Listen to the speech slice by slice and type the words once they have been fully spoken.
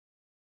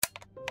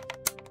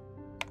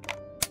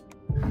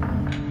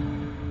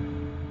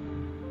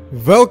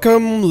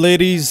Welcome,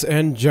 ladies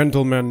and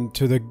gentlemen,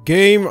 to the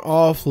Game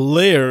of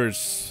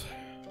Layers.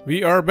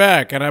 We are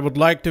back, and I would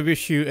like to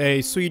wish you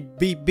a sweet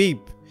beep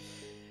beep.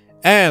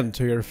 And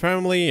to your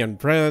family and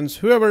friends,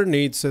 whoever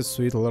needs a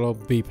sweet little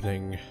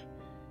beeping.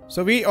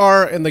 So we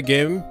are in the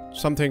game.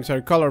 Some things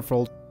are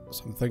colorful,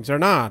 some things are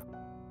not.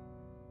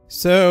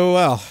 So,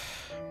 well,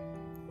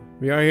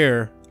 we are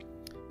here.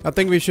 I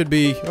think we should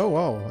be... Oh,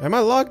 wow. Am I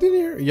logged in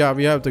here? Yeah,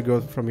 we have to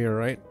go from here,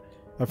 right?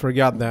 I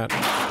forgot that.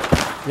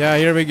 Yeah,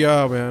 here we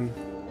go, man.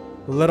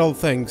 Little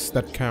things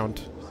that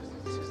count.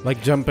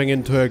 Like jumping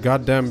into a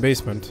goddamn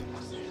basement.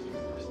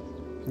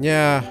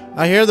 Yeah,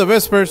 I hear the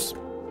whispers.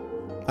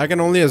 I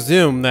can only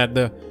assume that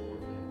the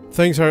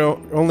things are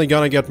only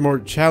gonna get more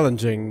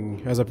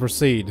challenging as I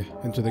proceed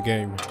into the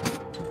game.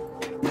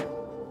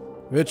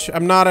 Which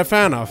I'm not a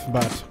fan of,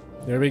 but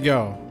there we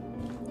go.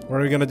 What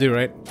are we gonna do,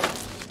 right?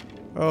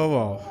 Oh,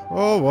 whoa.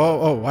 Oh,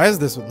 whoa. Oh, why is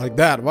this like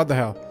that? What the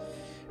hell?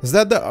 Is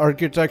that the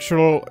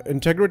architectural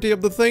integrity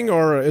of the thing,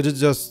 or is it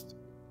just...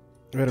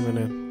 Wait a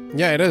minute.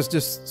 Yeah, it is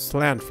just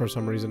slant for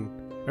some reason.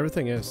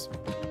 Everything is.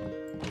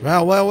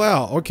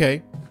 Well,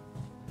 okay.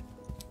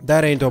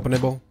 That ain't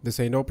openable.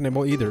 This ain't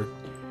openable either.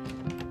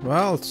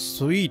 Well,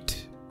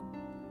 sweet.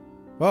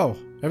 Whoa,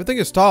 everything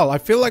is tall. I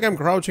feel like I'm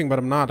crouching, but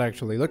I'm not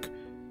actually. Look,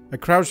 I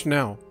crouch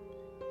now.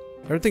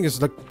 Everything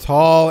is like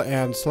tall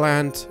and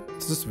slant.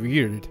 It's just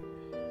weird.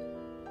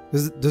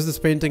 Does this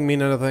painting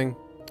mean anything?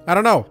 I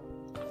don't know.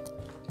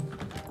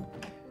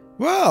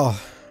 Well,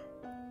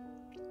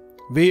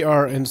 we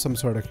are in some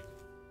sort of...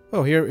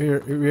 Oh, here,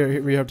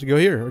 we have to go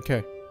here.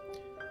 Okay.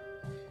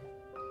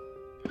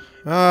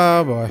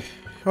 Oh, boy.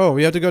 Oh,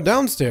 we have to go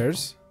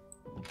downstairs.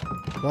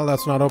 Well,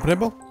 that's not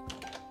openable.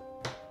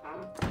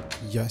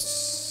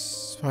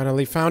 Yes.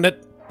 Finally found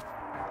it.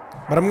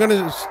 But I'm gonna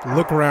just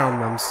look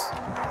around once.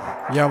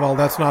 Yeah, well,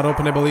 that's not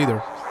openable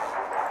either.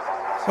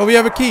 Oh, we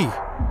have a key.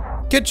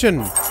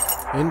 Kitchen.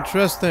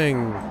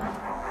 Interesting.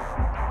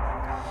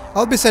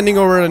 I'll be sending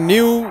over a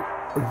new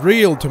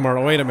reel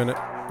tomorrow. Wait a minute.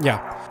 Yeah,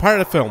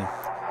 pirate film.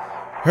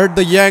 Heard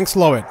the Yanks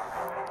love it.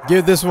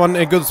 Give this one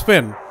a good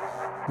spin.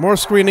 More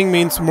screening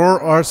means more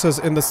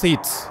arses in the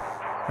seats.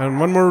 And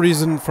one more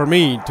reason for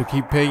me to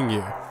keep paying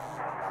you.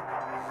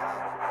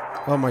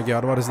 Oh my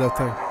god, what is that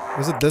thing?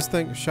 Is it this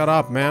thing? Shut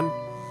up, man.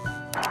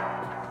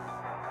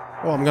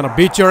 Oh, I'm gonna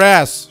beat your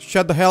ass.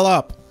 Shut the hell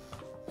up.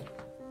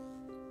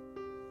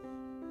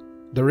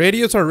 The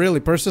radios are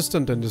really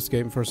persistent in this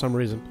game for some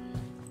reason.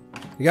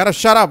 You gotta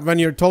shut up when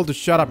you're told to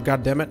shut up,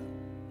 goddammit.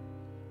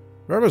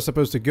 Where am I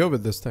supposed to go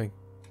with this thing?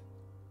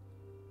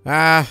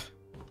 Ah,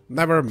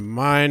 never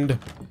mind.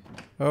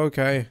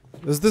 Okay.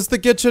 Is this the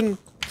kitchen?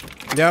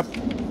 Yep.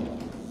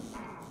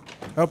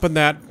 Open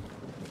that.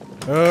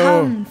 Oh.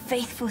 Come,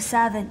 faithful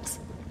servant.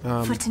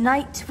 For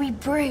tonight we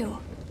brew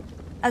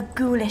a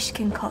ghoulish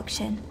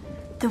concoction,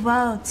 the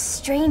world's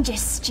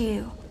strangest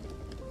stew.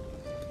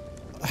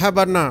 How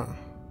about now?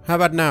 How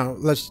about now?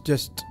 Let's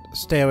just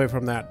stay away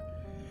from that.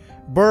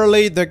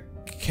 Burley the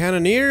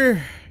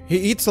Cannoneer, he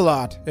eats a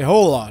lot, a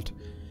whole lot.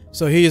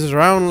 So he's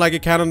round like a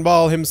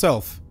cannonball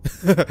himself.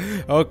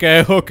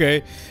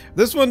 Okay.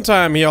 This one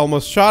time he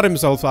almost shot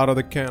himself out of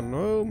the can.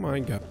 Oh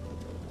my god.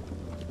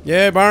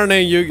 Yeah,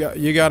 Barney,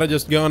 you gotta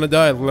just go on a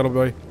diet, little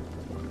boy.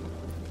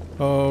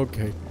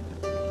 Okay.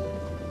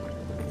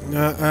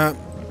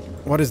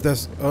 What is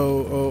this?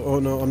 Oh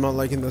no, I'm not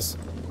liking this.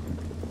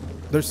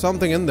 There's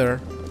something in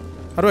there.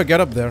 How do I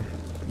get up there?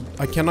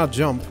 I cannot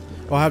jump.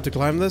 Oh, I have to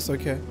climb this?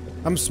 Okay.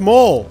 I'm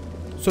small.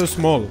 So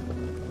small.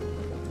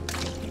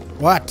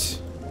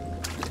 What?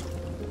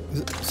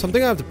 Is it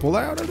something I have to pull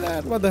out of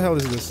that? What the hell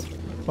is this?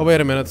 Oh, wait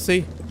a minute.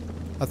 See?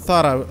 I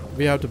thought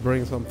we have to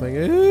bring something.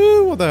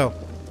 Ew, what the hell?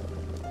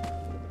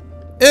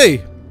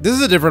 Hey! This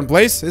is a different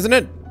place, isn't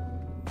it?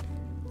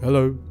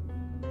 Hello.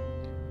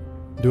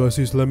 Do I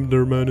see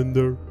Slenderman in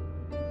there?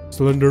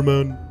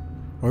 Slenderman?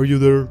 Are you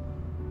there?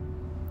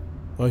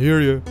 I hear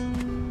you.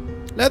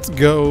 Let's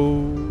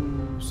go.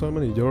 So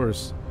many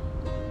doors.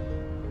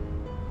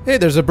 Hey,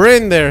 there's a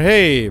brain there.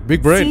 Hey,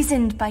 big brain.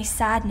 Seasoned by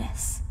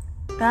sadness,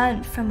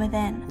 burnt from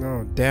within.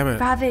 Oh, damn it.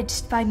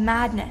 Ravaged by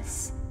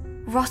madness,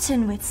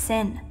 rotten with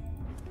sin.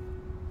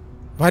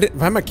 Why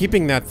am I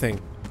keeping that thing?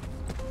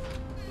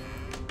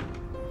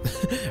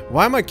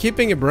 Why am I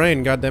keeping a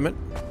brain, goddammit?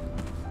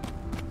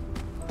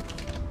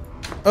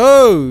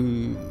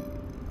 Oh!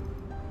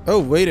 Oh,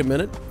 wait a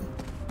minute.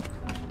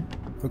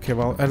 Okay,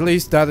 well, at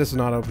least that is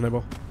not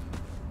openable.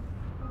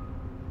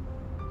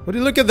 Would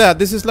you look at that?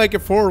 This is like a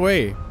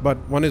four-way, but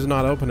one is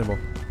not openable.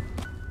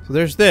 So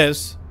there's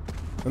this,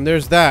 and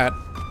there's that.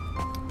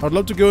 I'd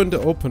love to go into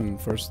open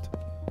first.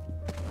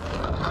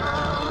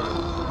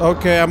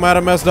 Okay, I might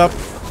have messed up.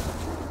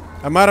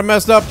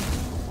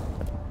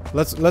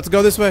 Let's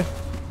go this way.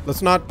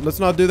 Let's not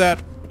do that.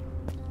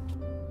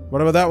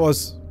 Whatever that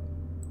was.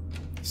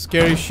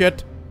 Scary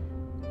shit.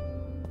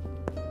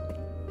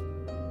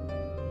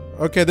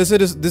 Okay, this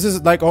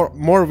is like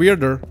more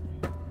weirder.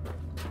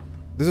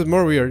 This is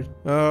more weird.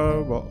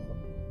 Well.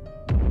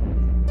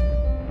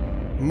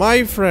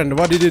 My friend,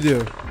 what did you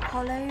do?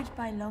 Hollowed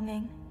by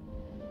longing,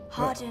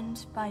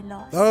 hardened by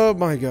loss. Oh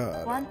my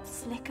god. Once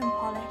slick and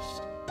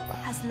polished,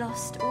 has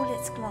lost all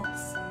its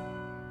gloss.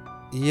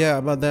 Yeah,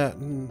 about that.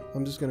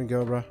 I'm just gonna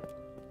go, bruh.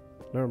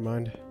 Never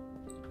mind.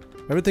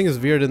 Everything is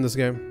weird in this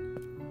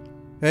game.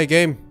 Hey,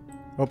 game.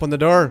 Open the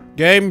door.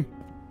 Game.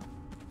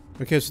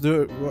 Okay, let's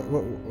do it.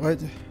 What?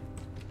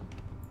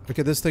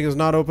 Okay, this thing is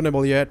not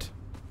openable yet.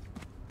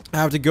 I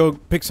have to go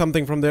pick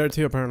something from there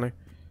too, apparently.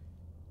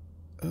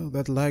 Oh,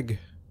 that leg.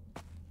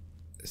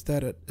 Is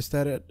that it? Is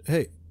that it?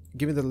 Hey,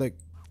 give me the leg.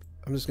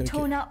 I'm just gonna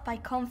torn up by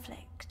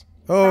conflict.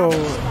 Oh.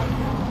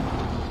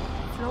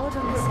 Flawed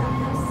on the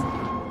surface,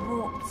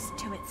 warped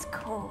to its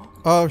core.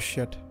 Oh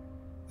shit.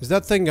 Is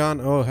that thing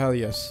gone? Oh hell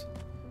yes.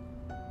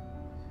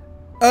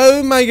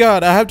 Oh my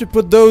god, I have to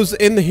put those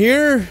in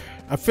here?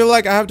 I feel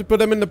like I have to put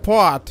them in the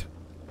pot.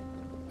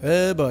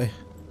 Oh boy.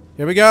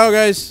 Here we go,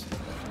 guys.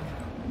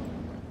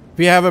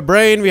 We have a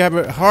brain, we have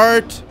a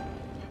heart,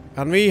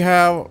 and we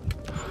have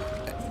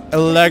a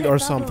leg or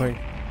something.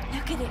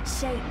 Look at it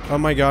shake. Oh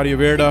my god, you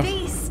weirdo.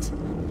 Beast!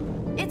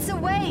 It's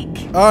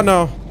awake! Oh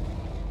no.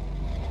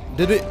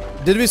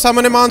 Did we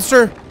summon a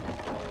monster?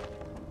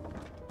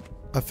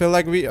 I feel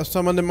like we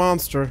summoned a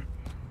monster.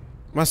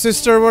 My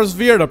sister was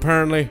weird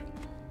apparently.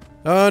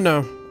 Oh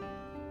no.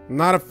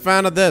 Not a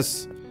fan of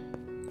this.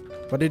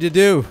 What did you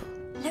do?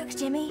 Look,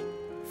 Jimmy.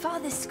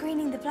 Father's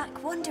screening the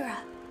Black Wanderer.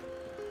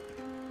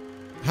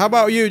 How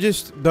about you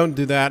just don't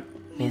do that,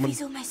 woman?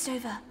 Movie's almost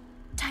over.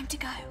 Time to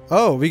go.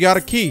 Oh, we got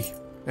a key.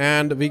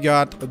 And we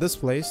got this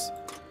place.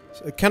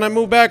 So can I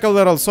move back a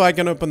little so I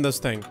can open this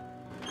thing?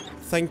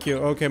 Thank you.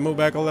 Okay, move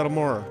back a little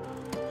more.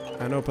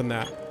 And open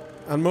that.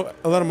 And move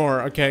a little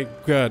more. Okay,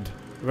 good.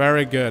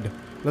 Very good.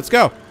 Let's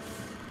go.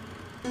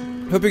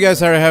 Hope you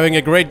guys are having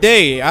a great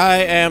day. I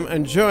am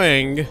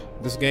enjoying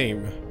this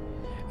game.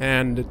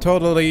 And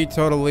totally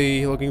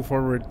looking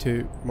forward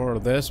to more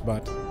of this,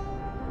 but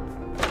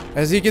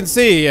as you can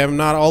see, I'm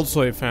not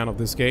also a fan of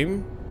this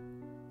game.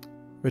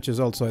 Which is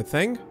also a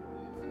thing.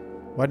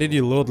 Why did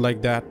you load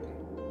like that?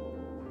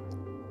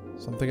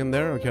 Something in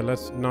there? Okay,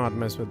 let's not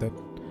mess with it.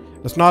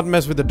 Let's not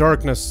mess with the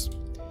darkness.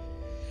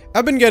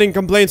 I've been getting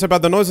complaints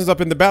about the noises up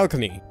in the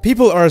balcony.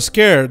 People are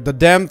scared the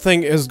damn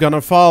thing is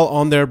gonna fall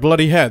on their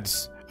bloody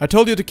heads. I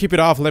told you to keep it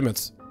off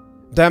limits.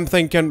 Damn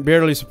thing can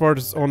barely support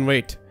its own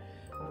weight.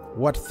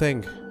 What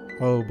thing?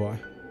 Oh boy.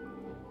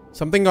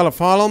 Something gonna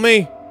fall on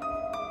me?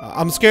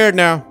 I'm scared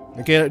now.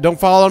 Okay, don't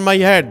fall on my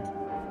head.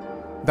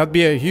 That'd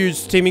be a huge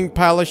steaming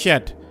pile of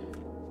shit.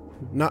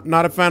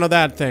 Not a fan of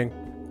that thing.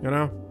 You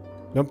know?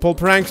 Don't pull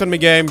pranks on me,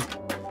 game.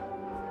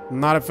 I'm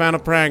not a fan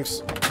of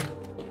pranks.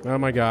 Oh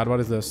my god, what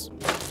is this?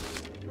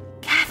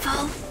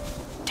 Careful.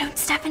 Don't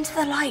step into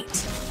the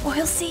light, or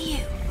he'll see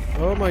you.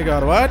 Oh my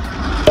god, what?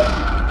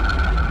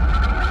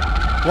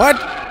 What?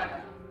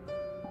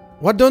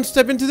 What? Don't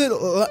step into the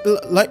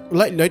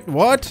light.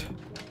 What?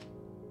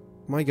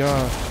 My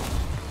god.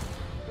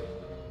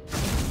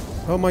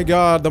 Oh my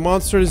god, the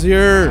monster is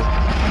here.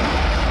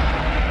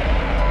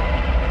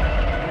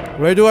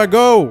 Where do I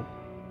go?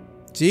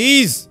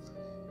 Jeez.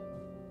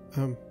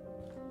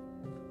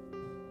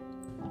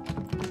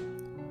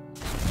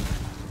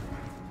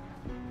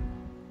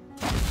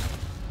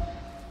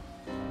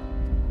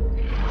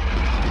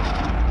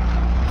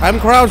 I'm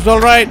crouched,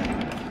 alright.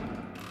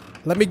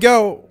 Let me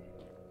go.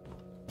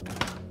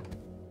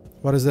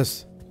 What is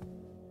this?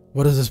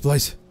 What is this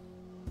place?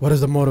 What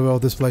is the motive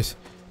of this place?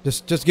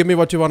 Just give me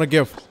what you want to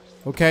give.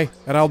 Okay?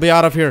 And I'll be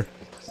out of here.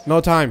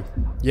 No time.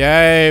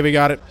 Yay, we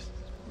got it.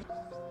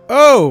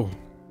 Oh!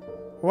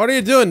 What are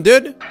you doing,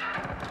 dude?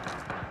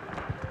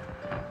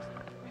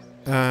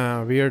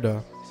 Ah,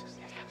 weirdo.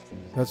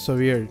 That's so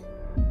weird.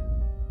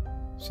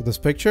 So this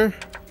picture?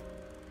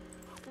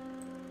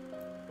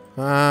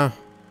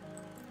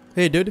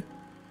 Hey, dude.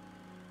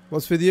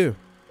 What's with you?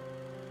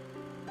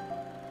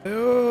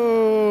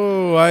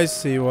 Oh, I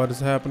see what is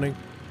happening.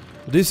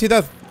 Do you see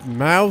that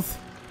mouth?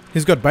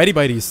 He's got bitey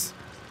bites.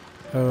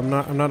 I'm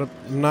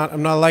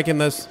not liking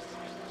this.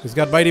 He's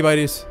got bitey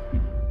bites.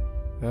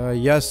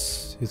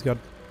 Yes, he's got.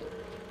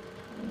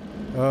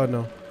 Oh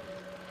no.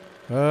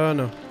 Oh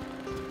no.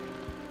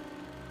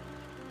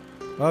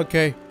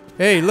 Okay.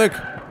 Hey, look.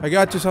 I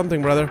got you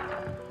something, brother.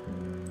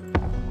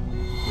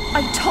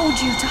 I told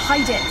you to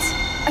hide it.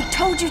 I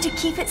told you to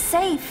keep it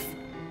safe.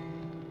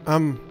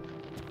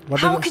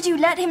 How could you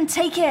let him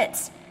take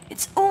it?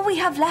 It's all we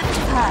have left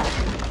of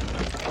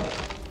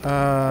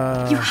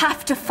her. You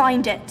have to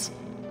find it.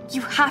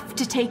 You have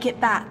to take it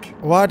back.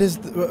 What is...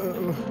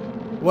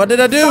 what did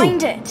I do?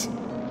 Find it.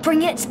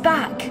 Bring it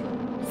back.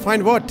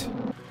 Find what?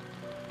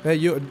 Hey,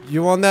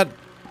 you want that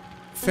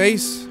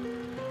face?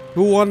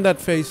 Who won that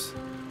face?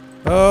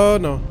 Oh,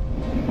 no.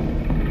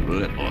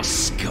 Little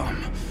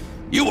scum.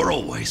 You were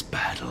always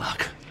bad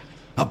luck.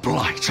 A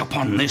blight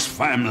upon this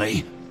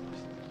family.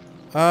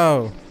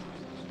 Oh.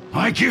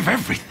 I give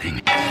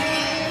everything.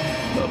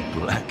 A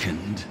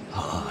blackened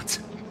heart.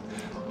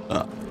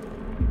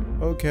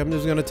 Okay, I'm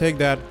just gonna take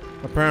that.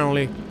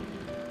 Apparently.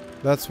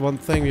 That's one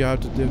thing you have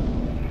to do.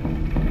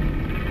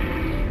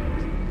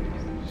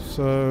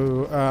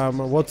 So,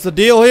 what's the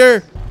deal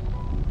here?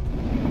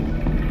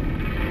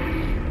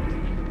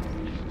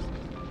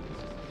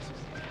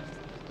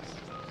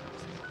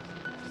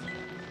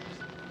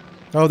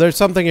 Oh, there's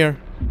something here.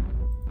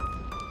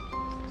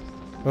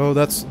 Oh,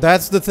 that's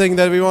the thing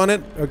that we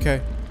wanted?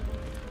 Okay.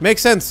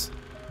 Makes sense.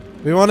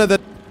 We wanted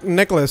that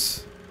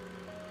necklace.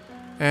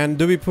 And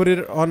do we put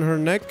it on her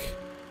neck?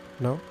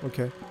 No?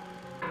 Okay.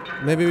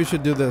 Maybe we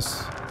should do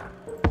this.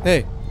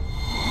 Hey.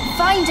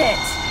 Find it!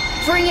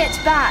 Bring it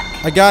back!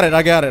 I got it,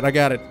 I got it, I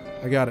got it.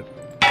 I got it.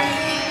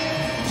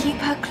 Keep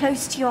her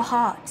close to your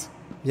heart.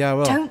 Yeah,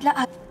 well. Don't let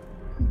her...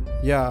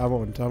 Yeah, I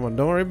won't. Don't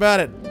worry about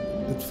it.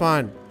 It's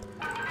fine.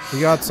 We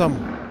got some.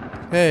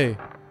 Hey.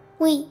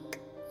 Weak,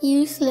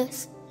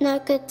 useless, no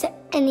good to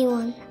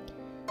anyone.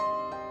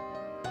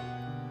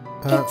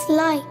 It's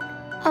like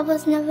I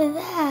was never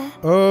there.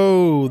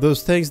 Oh,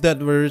 those things that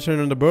were written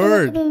on the It would have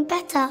bird. been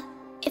better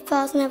if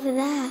I was never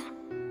there.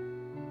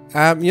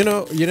 You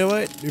know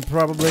what? You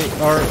probably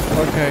are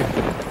okay.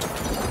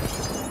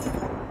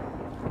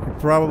 You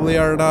probably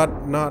are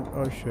not.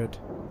 Oh shit.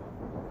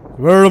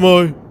 Where am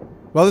I?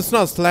 Well, it's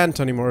not slant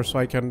anymore, so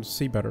I can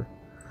see better.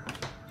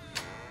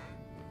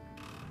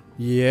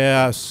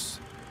 Yes.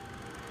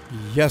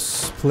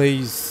 Yes,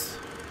 please.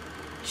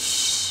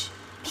 Shh.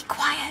 Be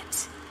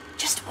quiet.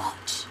 Just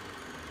watch.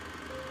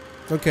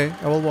 Okay,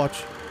 I will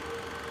watch.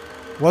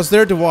 What's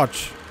there to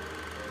watch?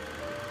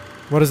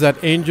 What is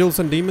that? Angels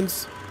and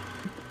demons?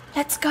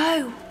 Let's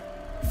go.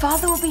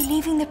 Father will be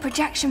leaving the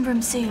projection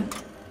room soon.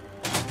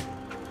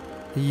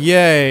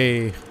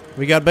 Yay!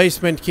 We got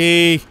basement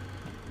key.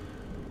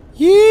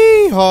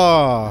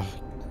 Yeehaw!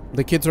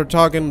 The kids are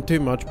talking too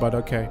much, but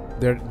okay.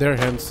 They're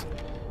hints.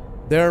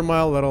 They're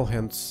my little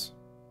hints.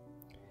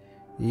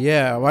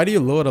 Yeah, why do you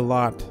load a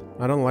lot?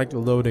 I don't like the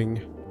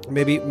loading.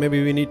 Maybe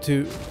we need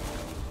to...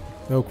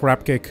 Oh,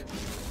 crap cake.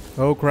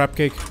 Oh, crap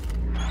cake.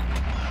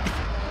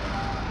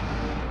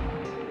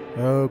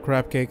 Oh,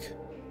 crap cake.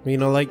 Me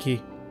no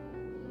likey.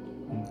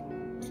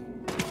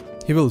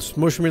 He will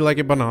smush me like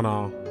a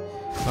banana.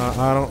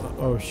 I don't...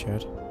 Oh,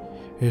 shit.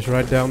 He's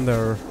right down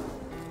there.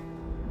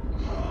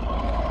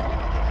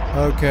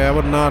 Okay, I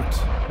would not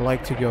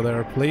like to go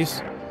there,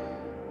 please.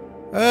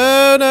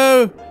 Oh,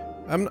 no!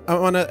 I'm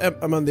on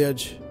the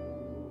edge.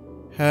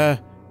 Can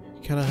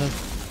I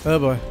have... Oh,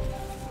 boy.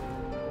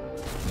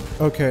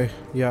 Okay,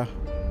 yeah.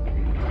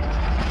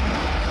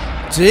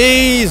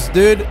 Jeez,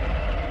 dude!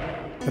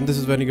 And this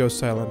is when he goes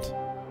silent.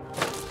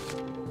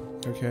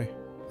 Okay,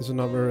 this is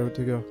not where I want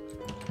to go.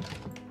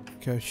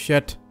 Okay,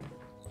 shit.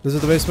 This is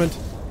the basement.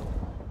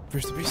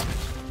 Where's the basement?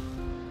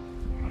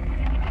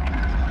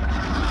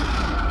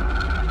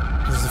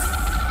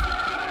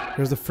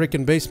 Here's the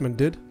freaking basement,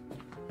 dude.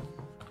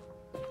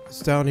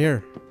 It's down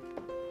here.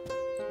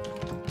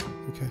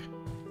 Okay.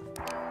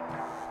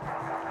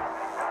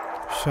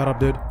 Shut up,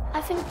 dude.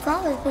 I think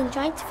Father's been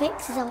trying to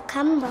fix his old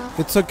camera.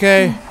 It's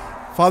okay.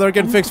 Father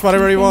can fix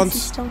whatever he wants.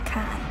 Still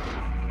can.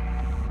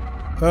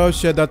 Oh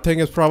shit, that thing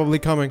is probably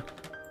coming.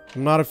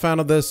 I'm not a fan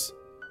of this.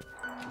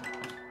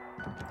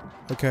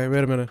 Okay,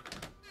 wait a minute.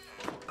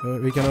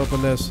 We can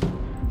open this.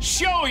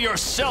 Show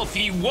yourself,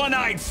 ye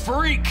one-eyed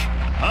freak!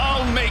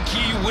 I'll make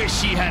ye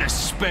wish ye had a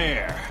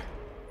spare.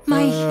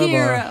 My boy.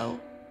 hero.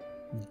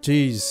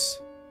 Jeez.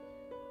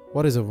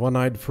 What is a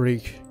one-eyed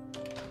freak?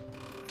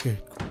 Okay,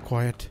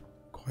 quiet.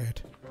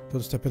 Quiet.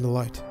 Don't step in the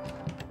light.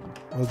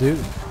 Well, dude.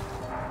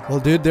 Well,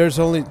 dude, there's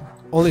only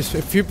a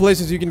few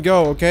places you can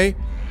go, okay?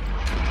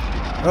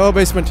 Oh,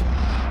 basement.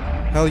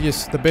 Hell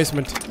yes, the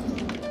basement.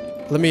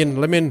 Let me in,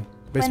 basement.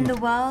 When the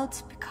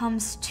world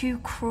becomes too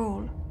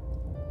cruel,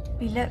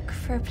 we look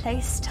for a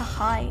place to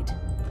hide.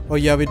 Oh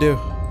yeah, we do.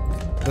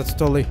 That's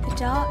totally The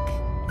dark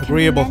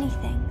agreeable. can be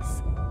many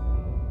things.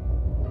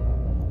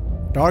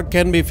 Dark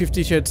can be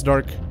 50 Shades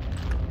Dark.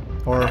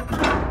 Or...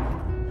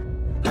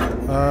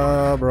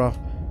 bro.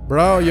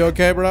 Bro, you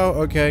okay, bro?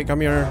 Okay,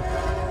 come here.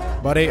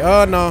 Buddy,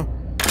 oh no.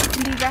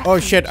 Oh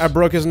shit, I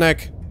broke his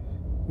neck.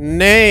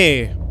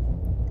 Nay!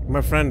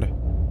 My friend.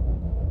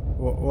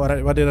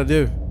 What did I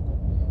do?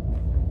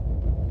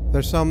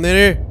 There's something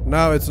here?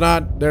 No, it's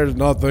not. There's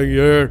nothing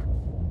here.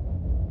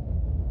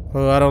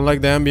 Oh, I don't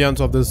like the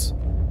ambience of this.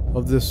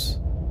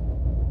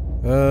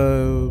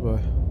 Oh boy.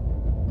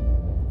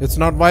 It's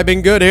not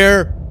vibing good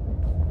here.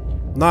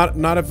 Not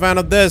a fan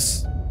of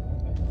this.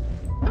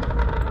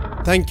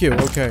 Thank you.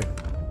 Okay.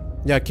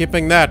 Yeah,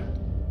 keeping that.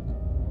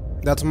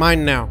 That's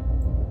mine now.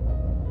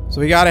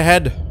 So we gotta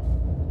head.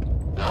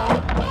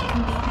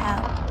 Can be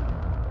hell.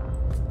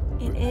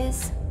 It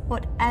is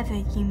whatever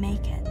you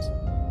make it.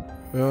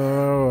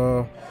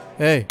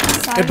 Hey,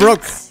 Silence it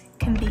broke.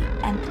 Can be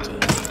empty.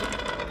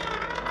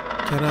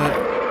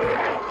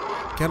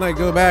 Can I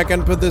go back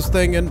and put this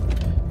thing in?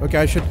 Okay,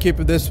 I should keep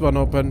this one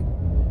open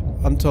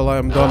until I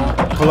am done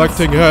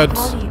collecting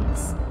heads.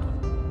 Volumes.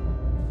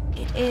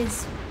 It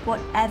is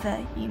whatever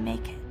you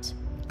make it.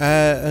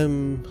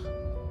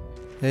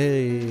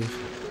 Hey,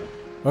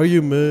 are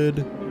you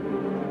mad?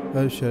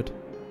 Oh shit.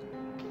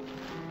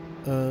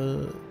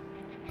 Oh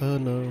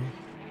no.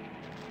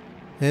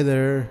 Hey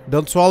there,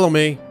 don't swallow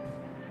me.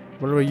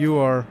 Wherever you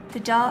are. The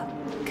dark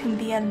can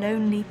be a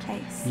lonely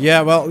place.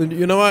 Yeah, well,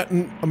 you know what?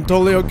 I'm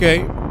totally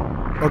okay.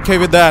 Okay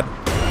with that.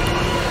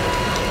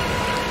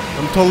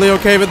 I'm totally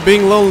okay with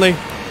being lonely.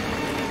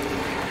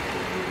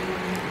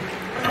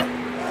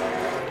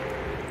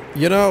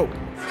 You know,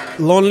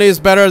 lonely is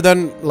better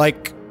than,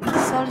 like...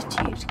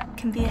 Solitude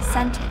can be a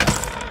sentence.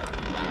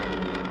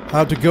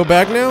 How to go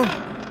back now?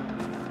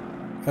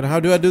 And how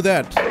do I do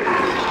that?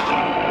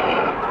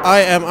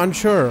 I am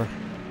unsure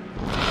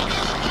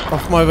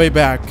of my way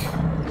back.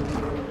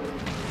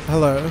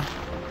 Hello.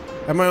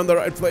 Am I on the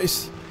right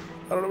place?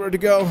 I don't know where to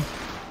go.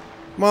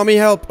 Mommy,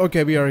 help.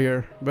 Okay, we are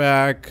here.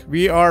 Back.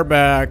 We are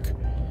back.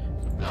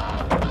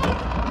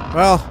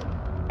 Well.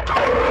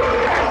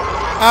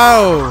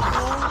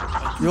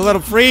 Ow! You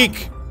little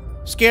freak!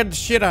 Scared the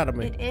shit out of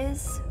me. It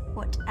is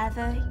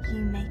whatever you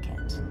make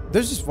it.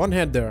 There's just one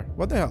head there.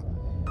 What the hell?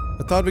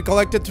 I thought we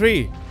collected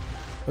 3.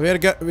 We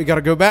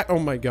gotta go back. Oh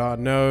my god,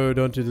 no,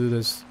 don't you do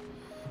this.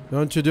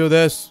 Don't you do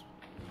this.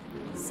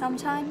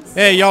 Sometimes...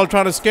 Hey, y'all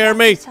trying to scare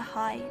me? To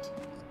hide.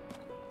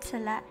 To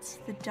let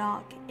the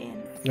dark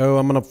in. No,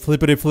 I'm gonna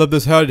flippity flip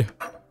this head.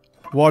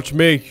 Watch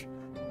me.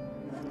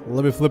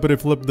 Let me flippity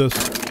flip this.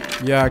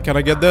 Yeah, can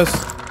I get this?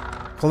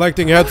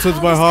 Collecting heads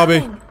is my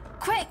hobby.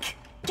 Quick,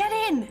 get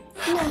in.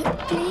 No,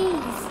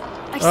 please.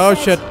 Oh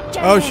shit.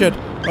 Oh shit.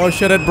 Oh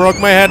shit, it broke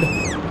my head.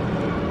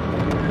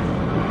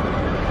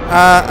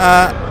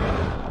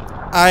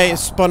 I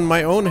spun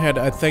my own head,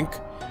 I think,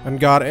 and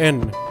got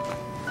in.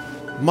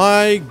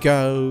 My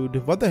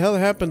god. What the hell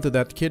happened to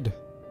that kid?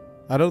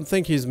 I don't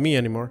think he's me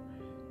anymore.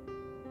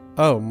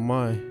 Oh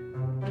my.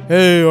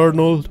 Hey,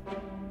 Arnold.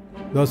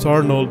 That's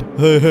Arnold.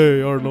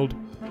 Hey, Arnold.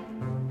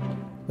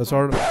 That's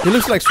Arnold. He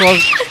looks like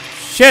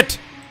Shit!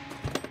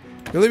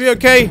 Will he be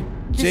okay?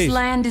 This Jeez.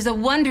 land is a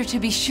wonder to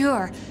be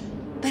sure.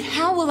 But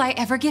how will I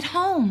ever get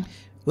home?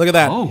 Look at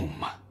that.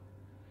 Home?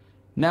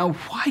 Now,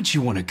 why'd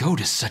you want to go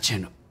to such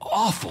an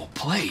awful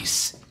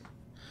place?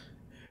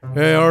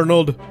 Hey,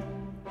 Arnold.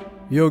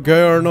 You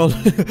okay, Arnold?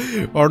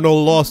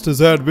 Arnold lost his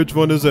head. Which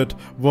one is it?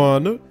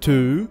 1,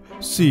 2,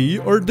 C,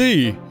 or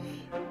D?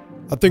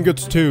 I think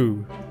it's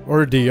 2.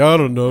 Or D, I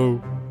don't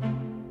know.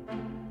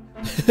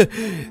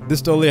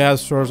 This totally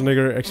has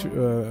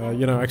Schwarzenegger,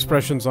 you know,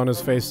 expressions on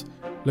his face.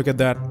 Look at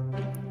that.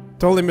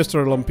 Totally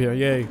Mr. Olympia,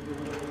 yay.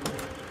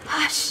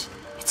 Hush,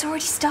 it's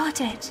already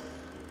started.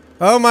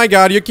 Oh my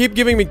god, you keep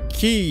giving me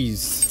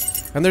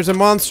keys. And there's a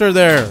monster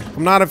there.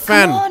 I'm not a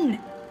fan. Come on,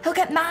 he'll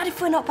get mad if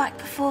we're not back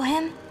before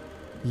him.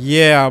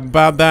 Yeah,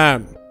 about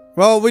that.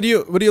 Well, would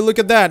you look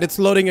at that? It's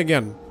loading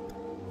again.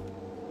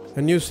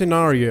 A new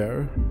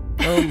scenario.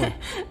 Oh my.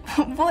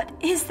 What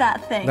is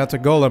that thing? That's a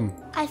golem.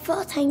 I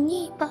thought I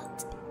knew,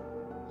 but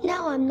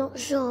now I'm not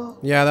sure.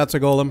 Yeah, that's a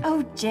golem.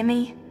 Oh,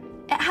 Jimmy.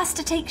 It has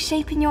to take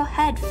shape in your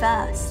head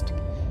first.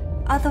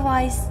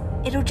 Otherwise,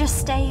 it'll just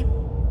stay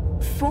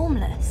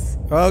formless.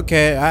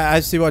 Okay, I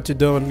see what you're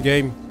doing,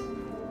 game.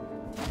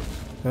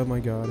 Oh my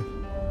god.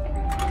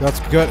 That's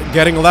good.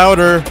 Getting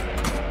louder.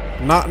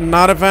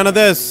 Not a fan of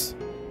this.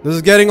 This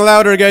is getting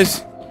louder,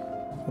 guys.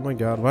 Oh my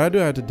god, why do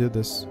I have to do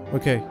this?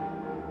 Okay.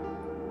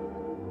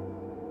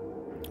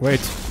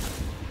 Wait.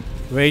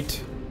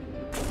 Wait.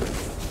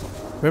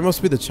 Where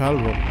must be the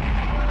child room?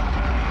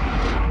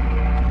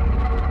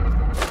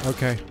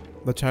 Okay,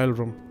 the child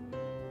room.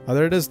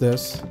 Either it is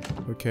this.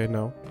 Okay,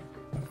 no.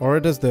 Or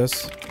it is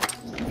this.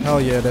 Hell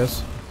yeah, it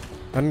is.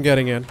 I'm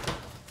getting in.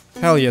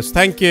 Hell yes,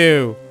 thank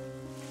you!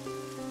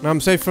 Now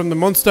I'm safe from the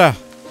monster.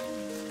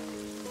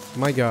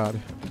 My god.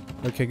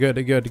 Okay,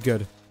 good, good,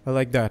 good. I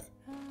like that.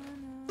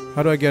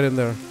 How do I get in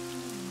there?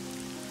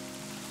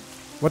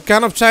 What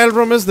kind of child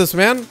room is this,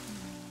 man?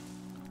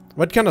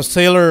 What kind of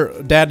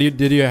sailor dad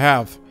did you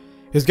have?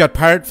 He's got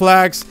pirate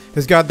flags.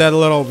 He's got that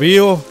little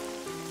wheel.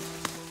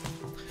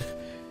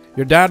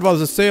 Your dad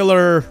was a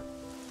sailor.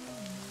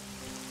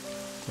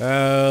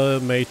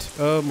 Mate.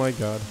 Oh my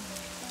god.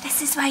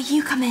 This is where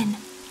you come in.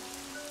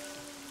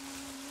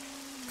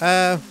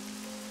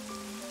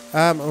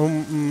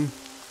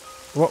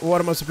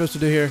 What am I supposed to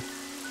do here?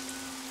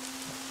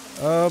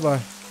 Oh boy.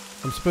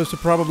 I'm supposed to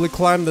probably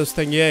climb this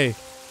thing, yay.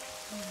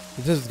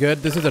 This is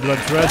good, this is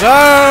adventurous.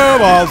 Oh,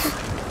 balls!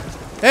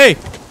 Hey!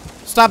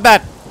 Stop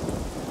that!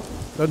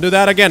 Don't do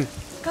that again.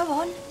 Go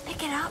on,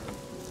 pick it up.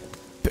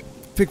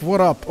 Pick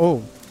what up?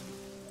 Oh.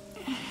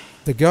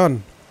 The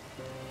gun.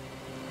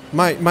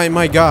 My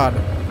god.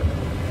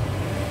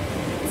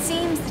 It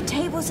seems the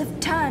tables have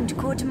turned,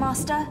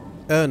 Quartermaster.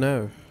 Oh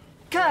no.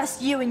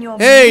 Curse you and your...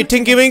 Hey,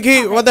 Tinky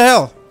Winky! What the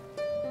hell?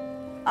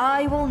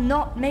 I will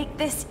not make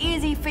this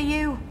easy for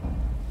you.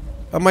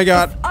 Oh my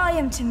god. If I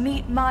am to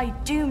meet my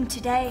doom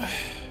today,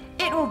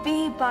 it will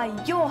be by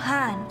your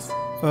hands.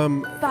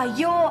 By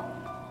your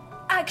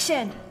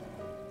action.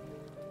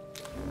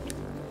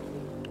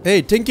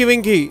 Hey, Tinky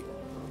Winky.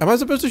 Am I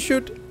supposed to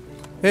shoot?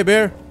 Hey,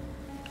 bear.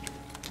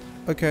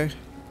 Okay.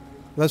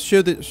 Let's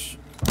shoot it.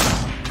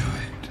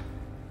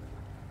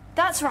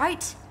 That's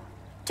right.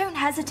 Don't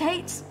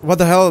hesitate. What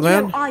the hell,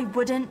 man? No, I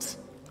wouldn't.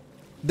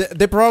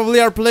 They probably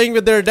are playing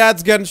with their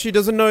dad's gun. She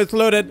doesn't know it's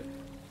loaded.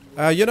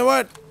 You know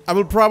what? I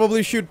will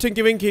probably shoot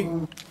Tinky Winky.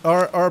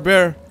 Or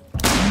Bear.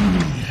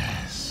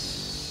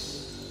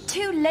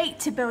 Too late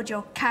to build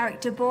your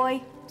character,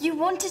 boy. You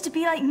wanted to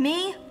be like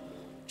me?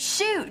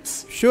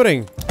 Shoot!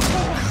 Shooting.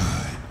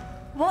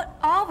 What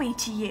are we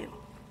to you?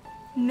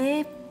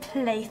 Mere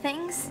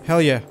playthings?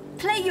 Hell yeah.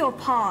 Play your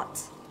part.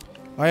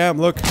 I am,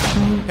 look.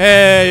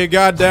 Hey, you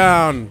got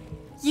down.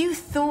 You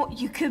thought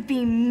you could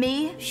be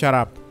me? Shut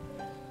up.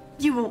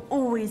 You will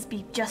always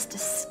be just a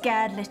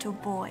scared little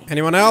boy.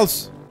 Anyone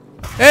else?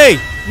 Hey!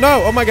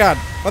 No! Oh my god.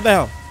 What the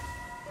hell?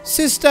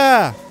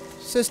 Sister!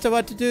 Sister,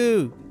 what to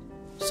do?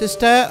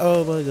 Sister?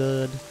 Oh my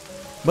god.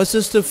 My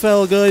sister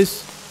fell,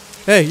 guys.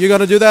 Hey, you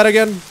gonna do that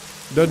again?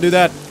 Don't do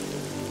that.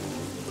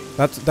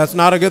 That's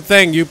not a good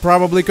thing. You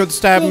probably could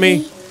stab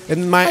me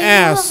in my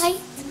ass. Right?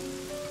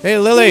 Hey,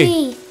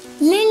 Lily.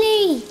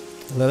 Lily.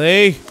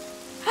 Lily.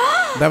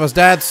 That was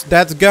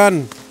Dad's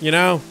gun, you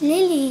know?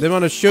 Lily. They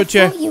want to shoot I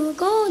you. thought you were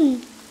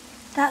gone.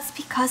 That's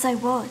because I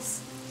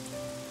was.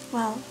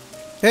 Well,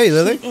 Hey,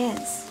 Lily. she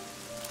is.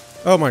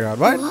 Oh my god,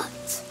 what?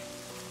 What?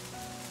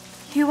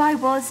 Who I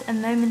was a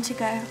moment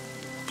ago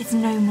is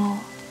no more.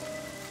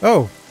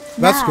 Oh,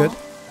 that's Now, good.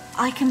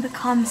 I can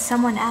become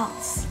someone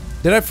else.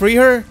 Did I free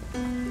her?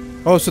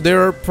 Oh, so they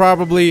were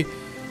probably...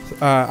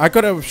 I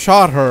could have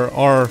shot her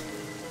or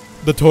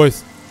the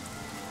toys.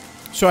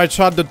 So I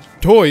shot the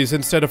toys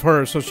instead of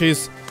her, so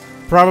she's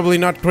probably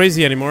not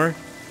crazy anymore.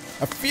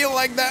 I feel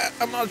like that,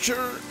 I'm not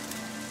sure.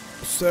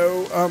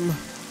 So,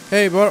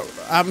 hey, but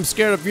I'm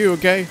scared of you,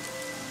 okay?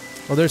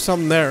 Oh, there's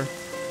something there.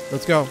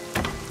 Let's go.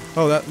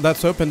 Oh,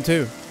 that's open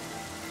too.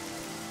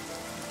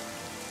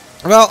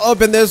 Well,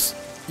 open this.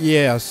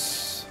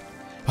 Yes.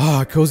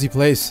 Ah, cozy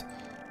place.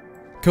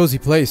 Cozy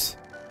place.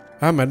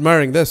 I'm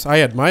admiring this.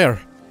 I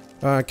admire.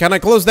 Can I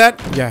close that?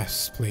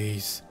 Yes,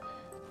 please.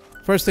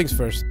 First things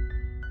first.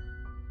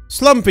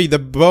 Slumpy the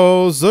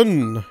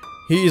bosun.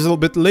 He is a little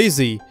bit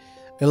lazy.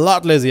 A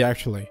lot lazy,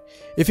 actually.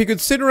 If he could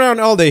sit around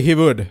all day, he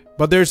would.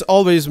 But there's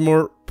always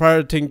more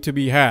parroting to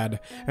be had.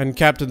 And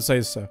Captain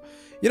says so.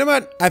 You know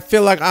what? I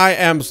feel like I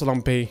am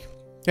Slumpy.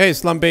 Hey,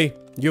 Slumpy.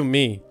 You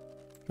me.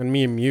 And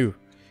me and you.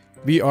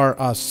 We are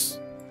us.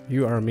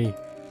 You are me.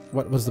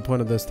 What was the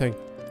point of this thing?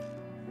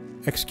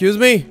 Excuse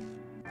me?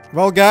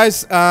 Well,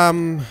 guys,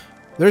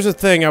 there's a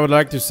thing I would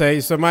like to say.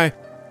 So my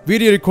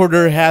video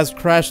recorder has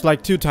crashed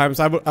like 2 times.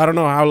 I don't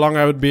know how long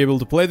I would be able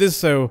to play this,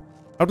 so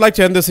I would like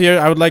to end this here.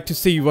 I would like to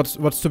see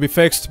what's to be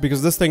fixed,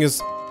 because this thing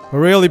is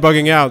really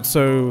bugging out.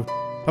 So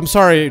I'm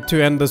sorry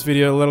to end this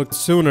video a little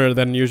sooner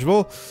than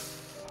usual,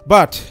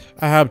 but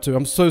I have to.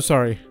 I'm so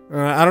sorry.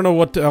 I don't know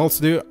what else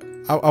to do.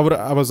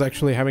 I was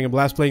actually having a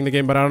blast playing the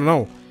game, but I don't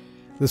know.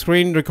 The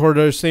screen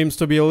recorder seems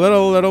to be a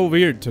little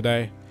weird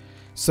today.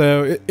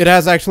 So it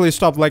has actually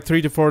stopped like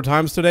 3 to 4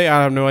 times today.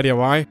 I have no idea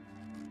why.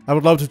 I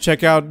would love to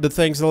check out the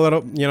things a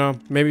little, you know,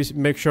 maybe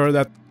make sure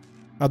that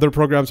other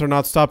programs are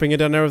not stopping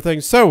it and everything.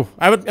 So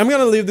I'm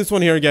gonna leave this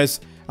one here, guys.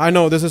 I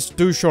know this is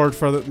too short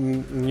for the,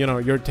 you know,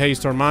 your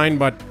taste or mine,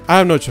 but I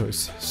have no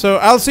choice. So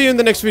I'll see you in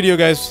the next video,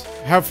 guys.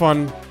 Have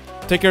fun.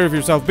 Take care of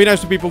yourself. Be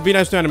nice to people. Be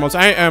nice to animals.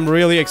 I am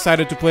really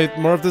excited to play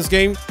more of this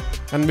game,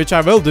 and which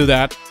I will do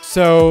that.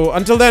 So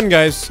until then,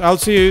 guys, I'll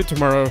see you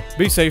tomorrow.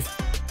 Be safe.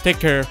 Take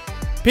care.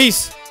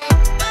 Peace.